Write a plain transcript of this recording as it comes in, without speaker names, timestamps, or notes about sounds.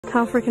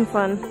How freaking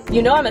fun.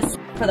 You know I'm a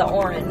for the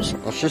orange.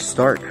 Let's just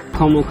start.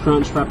 Caramel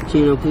crunch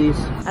frappuccino, please.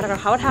 I don't know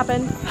how it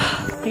happened.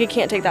 Like, it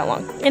can't take that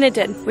long. And it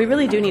did. We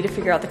really do need to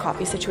figure out the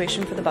coffee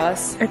situation for the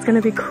bus. It's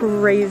gonna be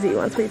crazy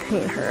once we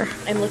paint her.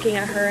 I'm looking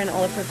at her in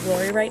all of her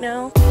glory right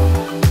now.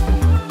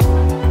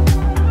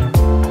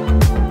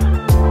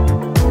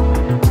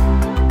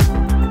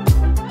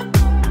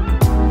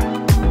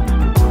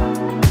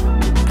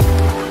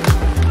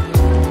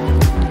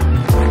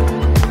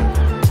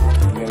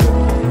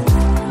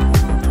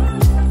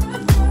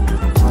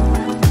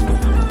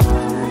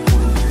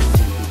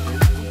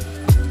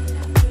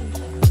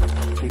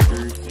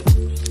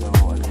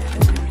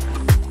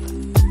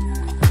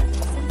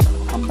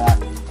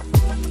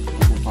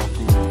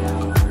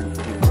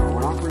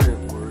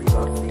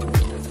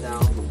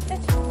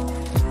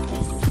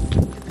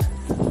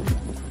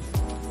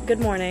 Good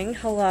morning,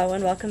 hello,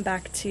 and welcome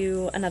back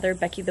to another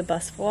Becky the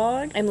Bus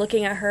vlog. I'm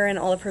looking at her in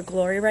all of her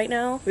glory right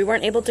now. We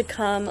weren't able to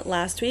come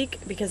last week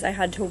because I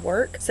had to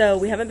work, so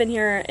we haven't been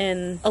here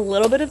in a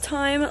little bit of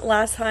time.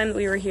 Last time that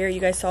we were here, you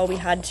guys saw we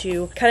had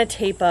to kind of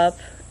tape up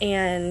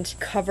and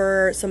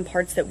cover some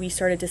parts that we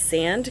started to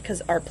sand,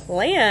 because our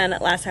plan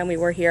last time we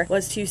were here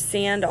was to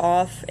sand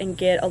off and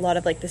get a lot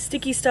of like the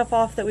sticky stuff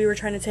off that we were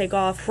trying to take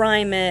off,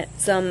 prime it.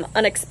 Some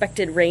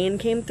unexpected rain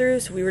came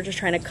through, so we were just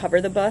trying to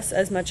cover the bus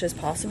as much as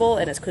possible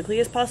and as quickly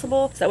as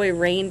possible, so that way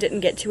rain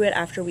didn't get to it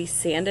after we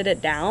sanded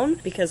it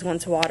down, because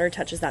once water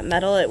touches that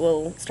metal it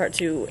will start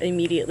to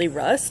immediately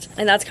rust.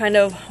 And that's kind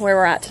of where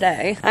we're at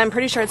today. I'm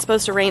pretty sure it's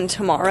supposed to rain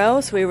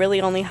tomorrow, so we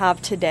really only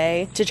have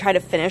today to try to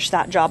finish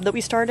that job that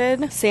we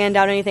started, sand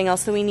out anything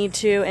else that we need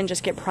to, and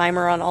just get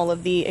primer on all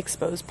of the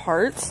exposed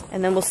parts,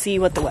 and then we'll see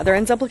what the weather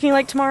ends up looking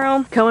like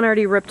tomorrow. Cohen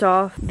already ripped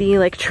off the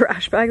like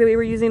trash bag that we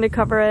were using to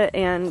cover it,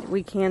 and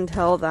we can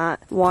tell that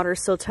water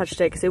still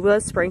touched it because it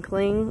was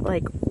sprinkling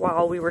like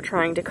while we were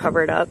trying to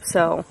cover it up,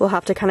 so we'll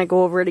have to kind of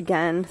go over it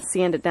again,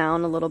 sand it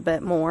down a little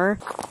bit more,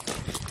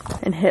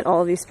 and hit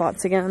all of these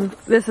spots again.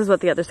 This is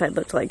what the other side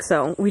looked like,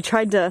 so we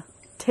tried to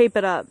tape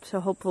it up to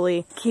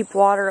hopefully keep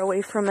water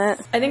away from it.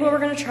 I think what we're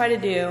gonna try to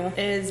do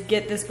is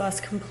get this bus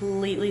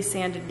completely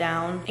sanded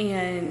down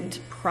and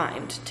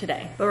primed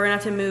today. But we're gonna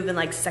have to move in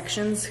like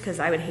sections, because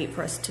I would hate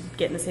for us to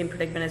get in the same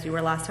predicament as we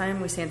were last time.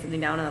 We sand something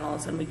down and then all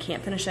of a sudden we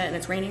can't finish it and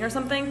it's raining or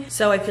something.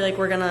 So I feel like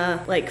we're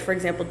gonna, like, for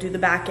example, do the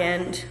back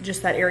end,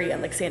 just that area,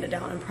 and like sand it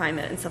down and prime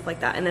it and stuff like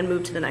that, and then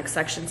move to the next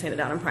section, sand it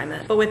down and prime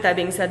it. But with that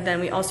being said,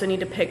 then we also need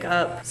to pick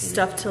up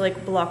stuff to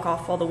like block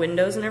off all the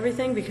windows and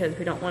everything, because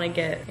we don't want to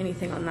get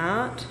anything on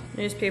that.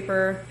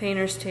 Newspaper,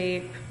 painter's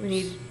tape. We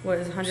need, what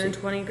is it,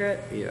 120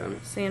 grit? Yeah.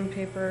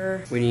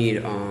 Sandpaper. We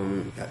need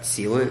that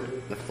sealant,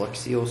 the Flex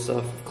Seal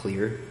stuff,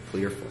 clear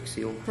Flex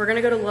Seal. We're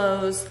gonna go to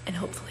Lowe's and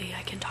hopefully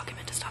I can talk him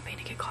into stopping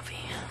to get coffee.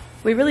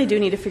 We really do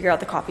need to figure out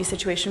the coffee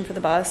situation for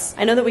the bus.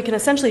 I know that we can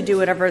essentially do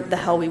whatever the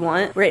hell we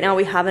want. Right now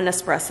we have an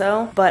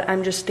espresso, but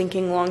I'm just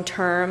thinking long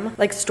term,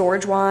 like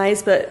storage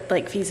wise, but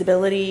like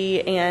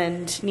feasibility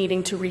and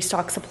needing to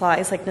restock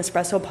supplies like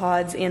Nespresso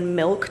pods and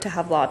milk to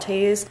have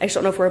lattes. I just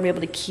don't know if we're gonna be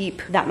able to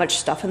keep that much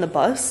stuff in the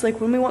bus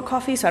like when we want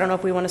coffee, so I don't know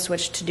if we want to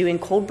switch to doing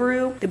cold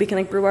brew that we can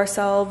like brew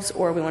ourselves,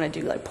 or we want to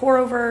do like pour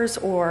overs,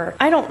 or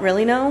I don't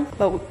really know,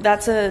 but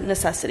that's a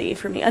necessity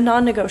for me, a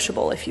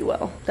non-negotiable if you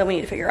will, that we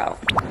need to figure out.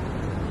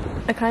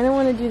 I kind of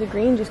want to do the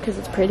green just because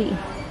it's pretty.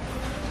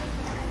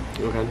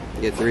 Okay,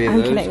 get 3 of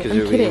I'm those. kidding,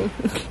 I'm kidding.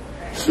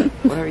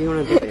 Whatever you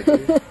want to do,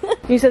 baby.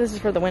 You said this is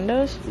for the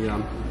windows?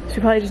 Yeah. So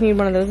we probably just need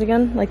one of those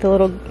again, like the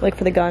little, like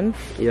for the gun?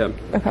 Yeah.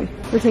 Okay.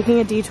 We're taking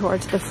a detour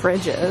to the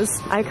fridges.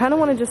 I kind of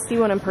want to just see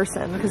one in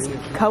person, because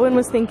Cohen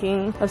was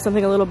thinking of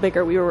something a little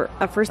bigger. We were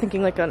at first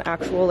thinking like an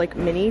actual like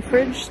mini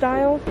fridge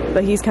style,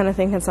 but he's kind of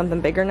thinking something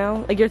bigger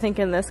now. Like you're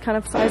thinking this kind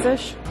of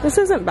size-ish. This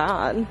isn't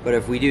bad. But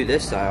if we do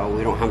this style,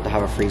 we don't have to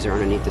have a freezer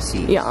underneath the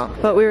seats. Yeah,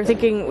 but we were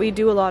thinking we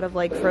do a lot of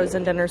like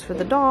frozen dinners for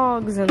the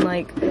dogs and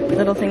like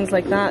little things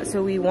like that,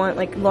 so we want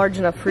like large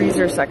enough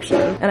freezer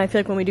section. And I feel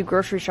like when we do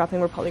grocery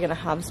shopping, we're probably gonna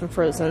have some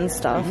frozen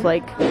stuff,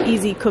 like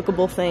easy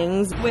cookable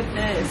things. With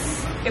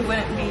this, it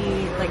wouldn't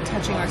be like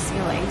touching our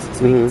ceilings,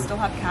 so we can still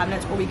have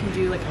cabinets, or we can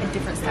do like a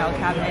different style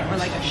cabinet or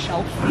like a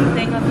shelf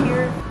thing up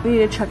here. We need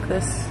to check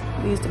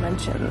these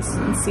dimensions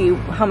and see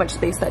how much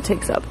space that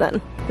takes up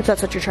then, if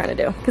that's what you're trying to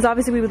do. Because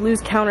obviously we would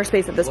lose counter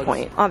space at this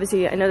point.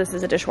 Obviously, I know this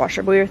is a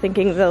dishwasher, but we were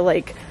thinking the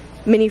like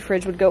mini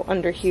fridge would go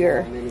under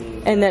here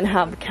and then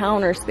have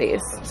counter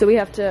space. So we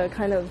have to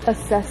kind of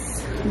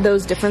assess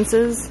those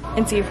differences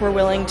and see if we're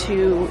willing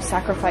to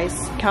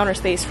sacrifice counter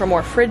space for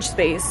more fridge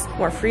space,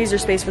 more freezer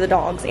space for the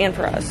dogs and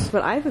for us.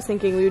 But I was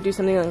thinking we would do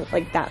something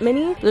like that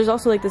mini. There's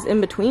also like this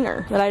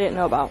in-betweener that I didn't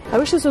know about. I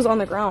wish this was on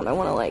the ground. I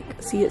want to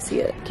like see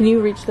it. Can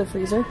you reach the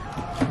freezer?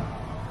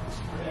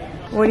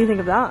 What do you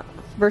think of that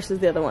versus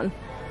the other one?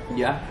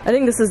 Yeah. I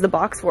think this is the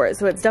box for it,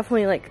 so it's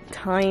definitely like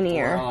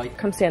tinier.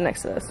 Come stand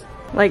next to this.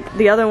 Like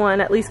the other one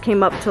at least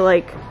came up to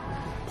like,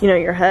 you know,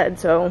 your head,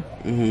 so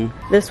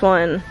this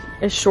one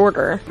is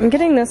shorter. I'm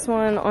getting this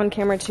one on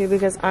camera too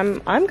because I'm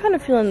kind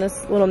of feeling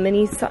this little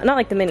mini size. Not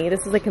like the mini,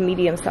 this is like a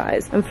medium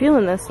size. I'm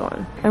feeling this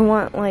one. I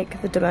want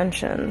like the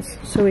dimensions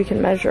so we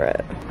can measure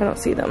it. I don't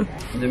see them.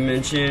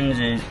 Dimensions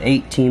is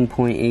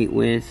 18.8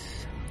 width,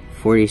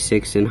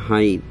 46 in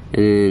height,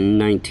 and then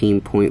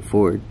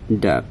 19.4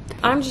 depth.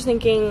 I'm just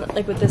thinking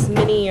like with this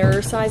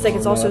minier size, like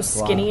it's also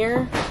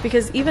skinnier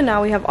because even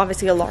now we have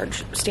obviously a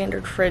large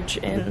standard fridge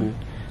in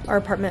our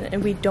apartment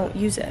and we don't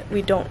use it.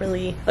 We don't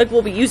really, like,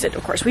 well, we use it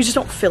of course, we just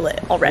don't fill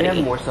it already. We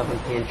have more stuff in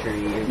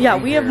pantry. Yeah,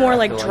 we have more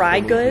like dry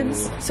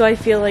goods, so I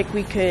feel like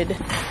we could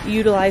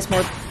utilize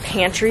more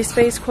pantry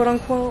space, quote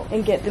unquote,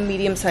 and get the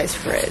medium-sized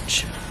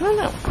fridge. I don't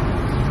know.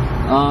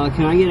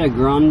 Can I get a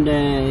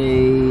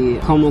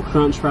grande caramel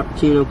crunch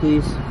frappuccino,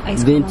 please?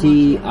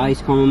 Venti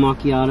iced caramel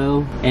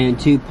macchiato and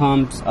 2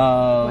 pumps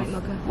of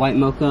white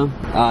mocha.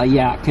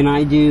 Yeah, can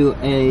I do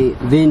a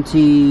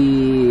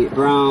venti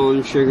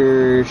brown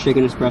sugar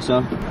shaken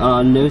espresso?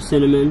 No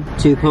cinnamon.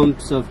 2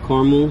 pumps of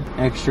caramel,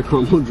 extra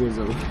caramel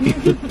drizzle.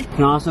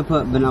 Can I also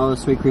put vanilla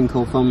sweet cream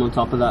cold foam on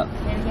top of that?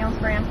 Anything else,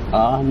 Graham?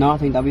 No, I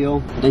think that'll be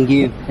all. Thank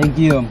you. Thank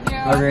you.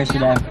 Have a rest of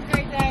the day.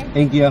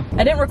 Thank you.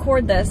 I didn't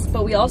record this,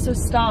 but we also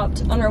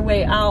stopped on our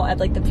way out at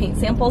like the paint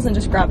samples and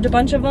just grabbed a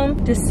bunch of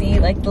them to see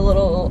like the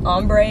little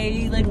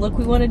ombre like look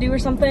we want to do or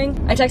something.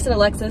 I texted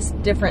Alexis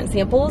different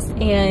samples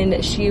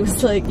and she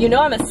was like, you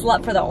know I'm a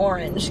slut for the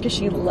orange because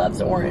she loves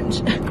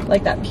orange.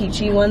 Like that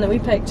peachy one that we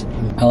picked.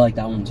 I like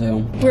that one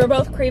too. We were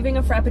both craving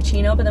a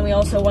frappuccino, but then we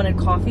also wanted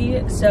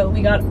coffee, so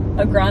we got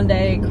a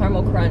grande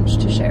caramel crunch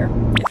to share.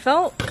 It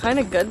felt kind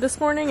of good this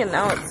morning and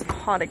now it's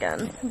hot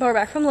again. But we're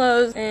back from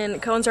Lowe's and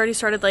Cohen's already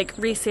started like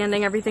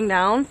sanding everything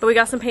down, but we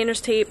got some painter's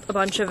tape, a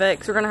bunch of it,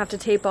 because we're gonna have to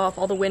tape off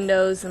all the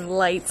windows and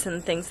lights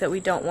and things that we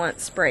don't want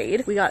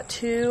sprayed. We got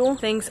 2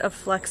 things of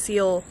Flex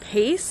Seal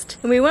paste,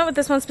 and we went with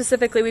this one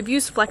specifically. We've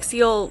used Flex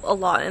Seal a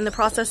lot in the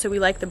process, so we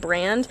like the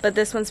brand, but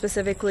this one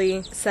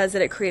specifically says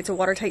that it creates a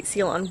watertight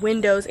seal on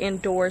windows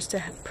and doors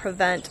to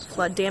prevent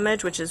flood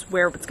damage, which is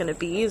where it's gonna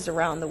be, is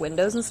around the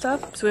windows and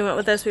stuff. So we went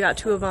with this. We got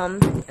 2 of them,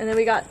 and then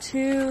we got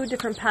 2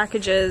 different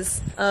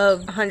packages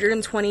of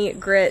 120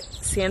 grit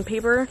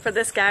sandpaper for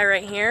this guy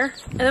right here.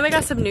 And then we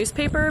got some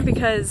newspaper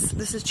because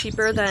this is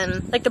cheaper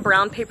than like the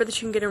brown paper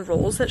that you can get in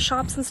rolls at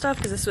shops and stuff,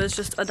 because this was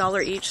just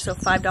 $1 each, so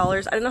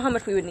 $5. I don't know how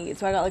much we would need,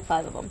 so I got like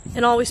 5 of them.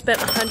 In all, we spent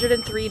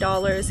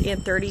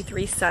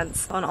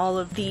 $103.33 on all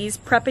of these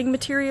prepping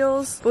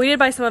materials. But we did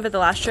buy some of it the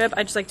last trip.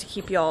 I just like to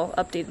keep y'all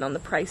updated on the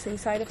pricing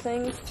side of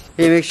things.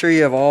 Hey, make sure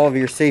you have all of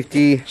your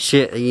safety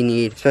shit that you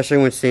need, especially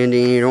when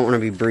sanding. You don't want to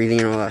be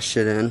breathing all that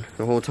shit in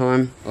the whole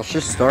time. Let's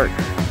just start.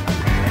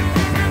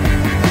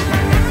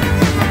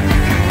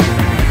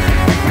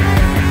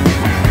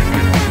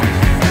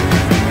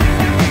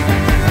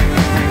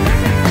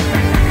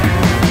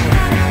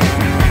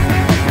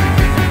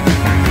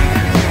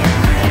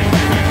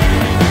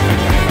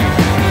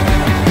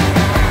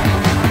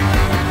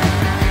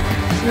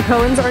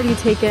 Cohen's already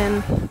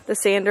taken the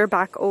sander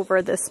back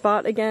over this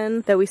spot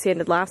again that we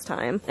sanded last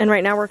time. And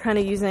right now we're kind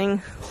of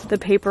using the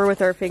paper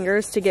with our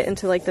fingers to get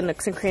into like the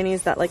nooks and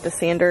crannies that like the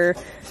sander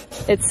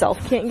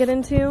itself can't get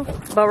into.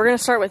 But we're gonna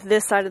start with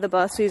this side of the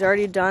bus. So he's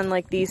already done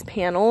like these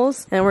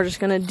panels and we're just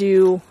gonna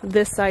do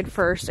this side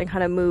first and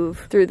kind of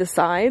move through the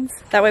sides.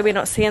 That way we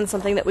don't sand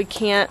something that we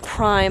can't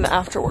prime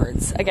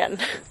afterwards again.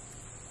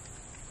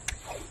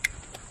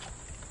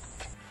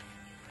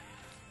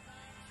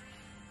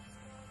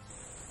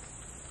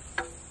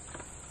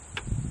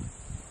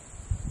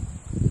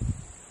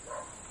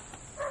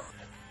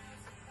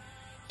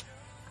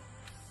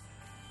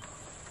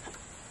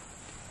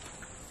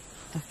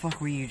 What the fuck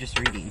were you just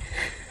reading?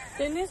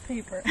 The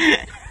newspaper.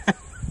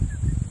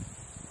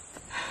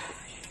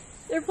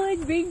 They're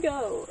playing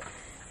bingo.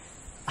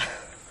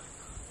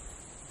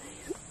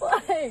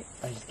 What? I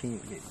just can't,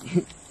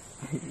 baby.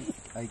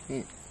 I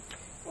can't.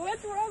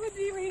 What's wrong with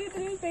you reading the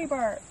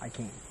newspaper? I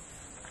can't.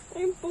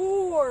 I'm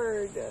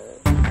bored.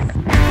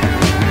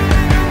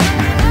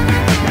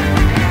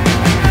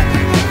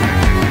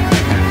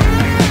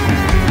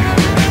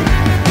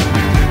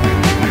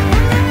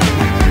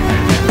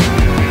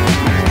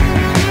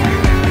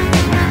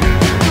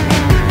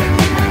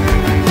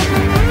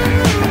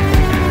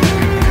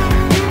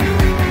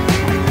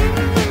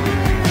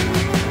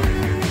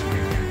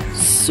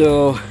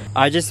 So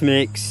I just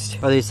mixed,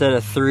 they said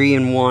a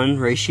 3-in-1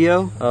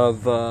 ratio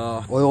of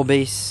oil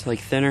base, like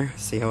thinner.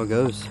 See how it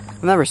goes.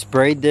 I've never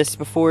sprayed this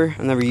before.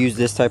 I've never used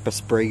this type of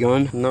spray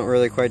gun. I'm not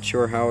really quite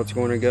sure how it's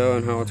going to go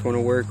and how it's going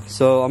to work.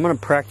 So I'm going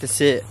to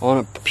practice it on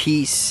a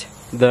piece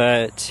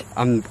that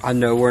I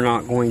know we're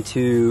not going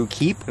to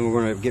keep and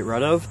we're going to get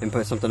rid of and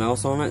put something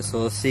else on it. So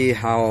let's see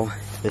how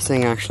this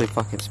thing actually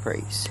fucking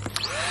sprays.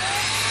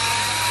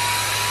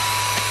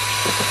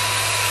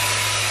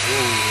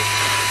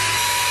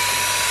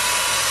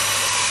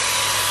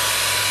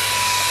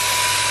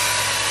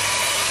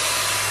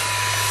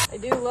 I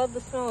do love the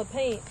smell of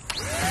paint.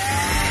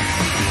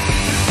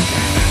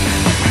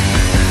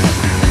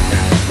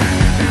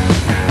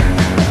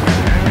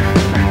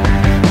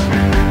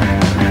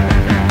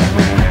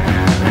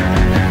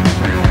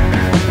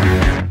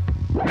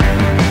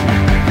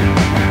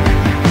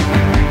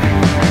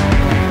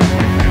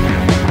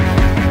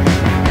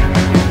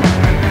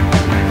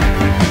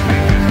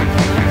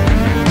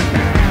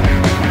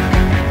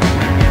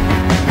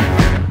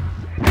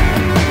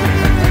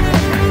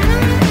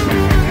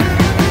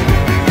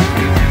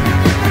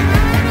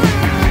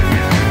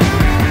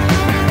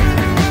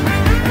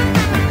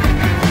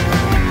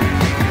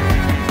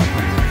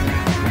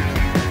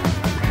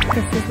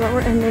 This is what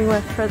we're ending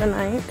with for the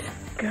night.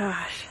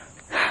 Gosh.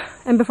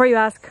 And before you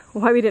ask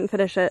why we didn't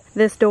finish it,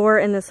 this door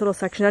in this little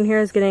section down here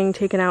is getting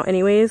taken out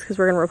anyways because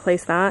we're going to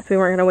replace that. So we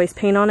weren't going to waste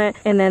paint on it.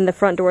 And then the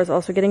front door is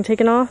also getting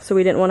taken off, so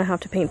we didn't want to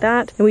have to paint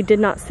that. And we did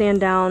not sand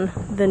down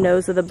the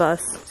nose of the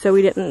bus, so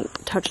we didn't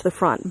touch the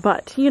front.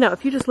 But, you know,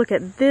 if you just look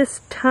at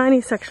this tiny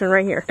section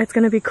right here, it's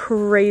going to be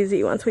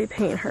crazy once we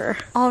paint her.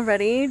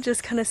 Already,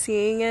 just kind of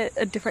seeing it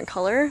a different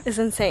color is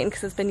insane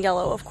because it's been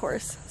yellow, of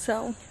course.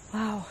 So,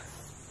 wow.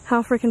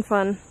 How freaking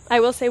fun.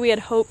 I will say we had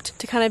hoped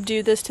to kind of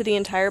do this to the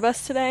entire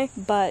bus today,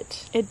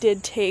 but it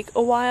did take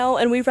a while,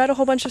 and we read a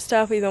whole bunch of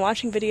stuff, we've been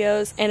watching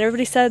videos, and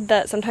everybody said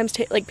that sometimes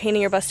like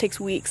painting your bus takes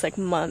weeks, like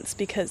months,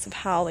 because of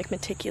how like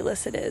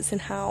meticulous it is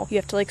and how you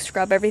have to like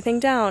scrub everything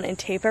down and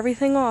tape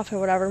everything off or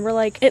whatever. And we're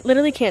like, it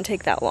literally can't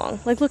take that long.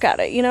 Like, look at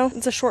it, you know?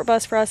 It's a short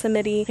bus for us, a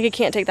midi. Like, it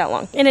can't take that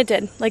long. And it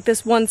did. Like,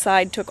 this one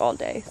side took all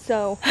day.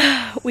 So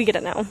we get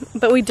it now.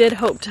 But we did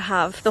hope to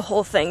have the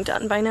whole thing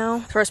done by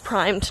now, as far as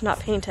primed, not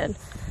painted.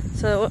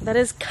 So that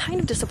is kind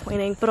of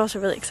disappointing, but also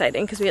really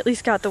exciting because we at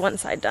least got the one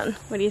side done.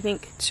 What do you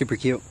think? Super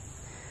cute.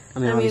 I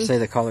mean, obviously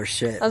the color's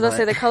shit. I was gonna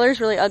say the color's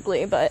really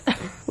ugly, but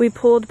we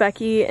pulled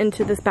Becky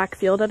into this back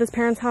field at his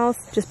parents' house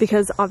just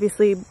because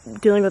obviously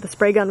dealing with a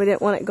spray gun, we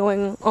didn't want it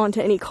going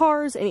onto any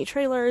cars, any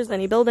trailers,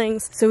 any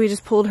buildings. So we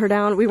just pulled her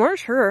down. We weren't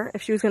sure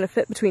if she was gonna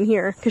fit between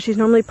here because she's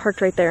normally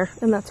parked right there,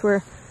 and that's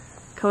where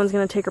Cohen's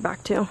gonna take her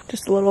back to.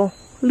 Just a little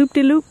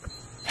loop-de-loop.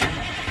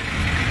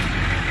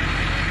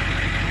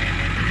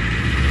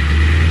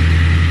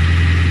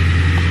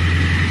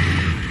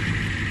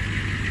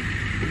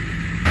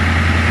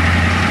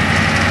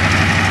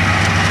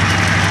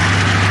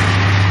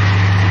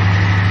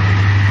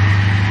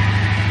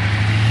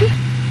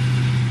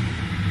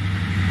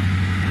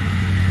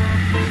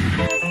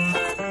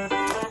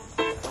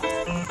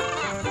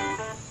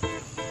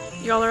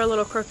 Y'all are a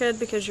little crooked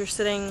because you're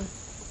sitting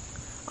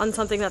on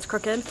something that's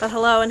crooked. But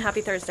hello and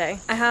happy Thursday.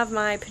 I have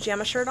my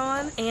pajama shirt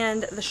on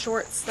and the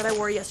shorts that I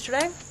wore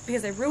yesterday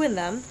because I ruined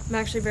them. I'm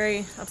actually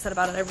very upset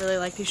about it. I really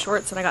like these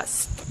shorts and I got,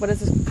 what is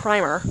this,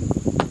 primer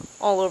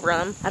all over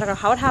them. I don't know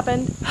how it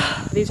happened.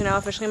 These are now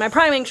officially my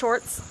priming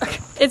shorts.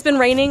 It's been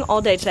raining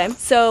all day today,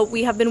 so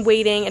we have been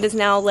waiting. It is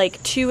now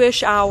like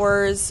 2-ish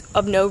hours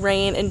of no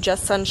rain and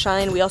just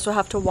sunshine. We also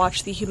have to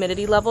watch the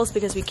humidity levels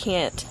because we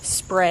can't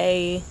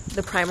spray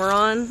the primer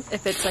on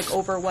if it's like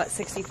over, what,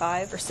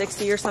 65 or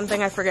 60 or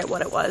something. I forget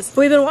what it was.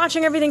 But we've been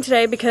watching everything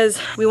today because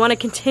we want to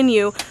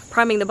continue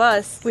priming the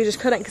bus. We just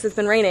couldn't because it's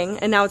been raining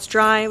and now it's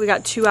dry. We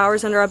got 2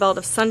 hours under our belt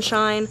of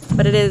sunshine,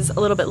 but it is a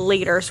little bit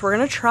later, so we're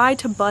gonna try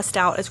to bust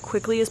out as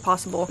quickly as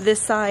possible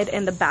this side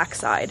and the back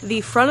side.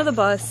 The front of the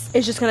bus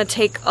is just gonna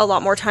take a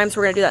lot more time, so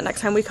we're gonna do that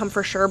next time we come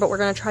for sure, but we're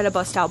gonna try to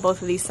bust out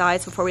both of these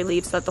sides before we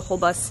leave so that the whole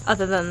bus,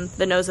 other than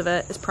the nose of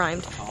it, is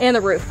primed. And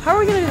the roof. How are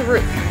we gonna do the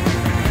roof?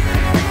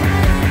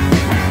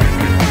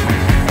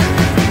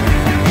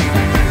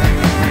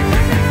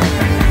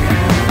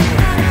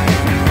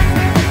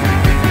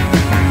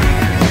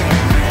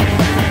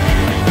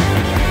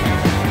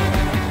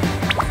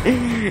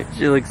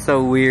 She looks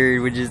so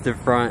weird with just the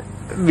front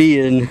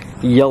being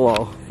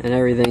yellow and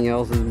everything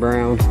else is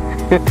brown.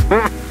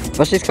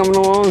 But she's coming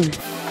along.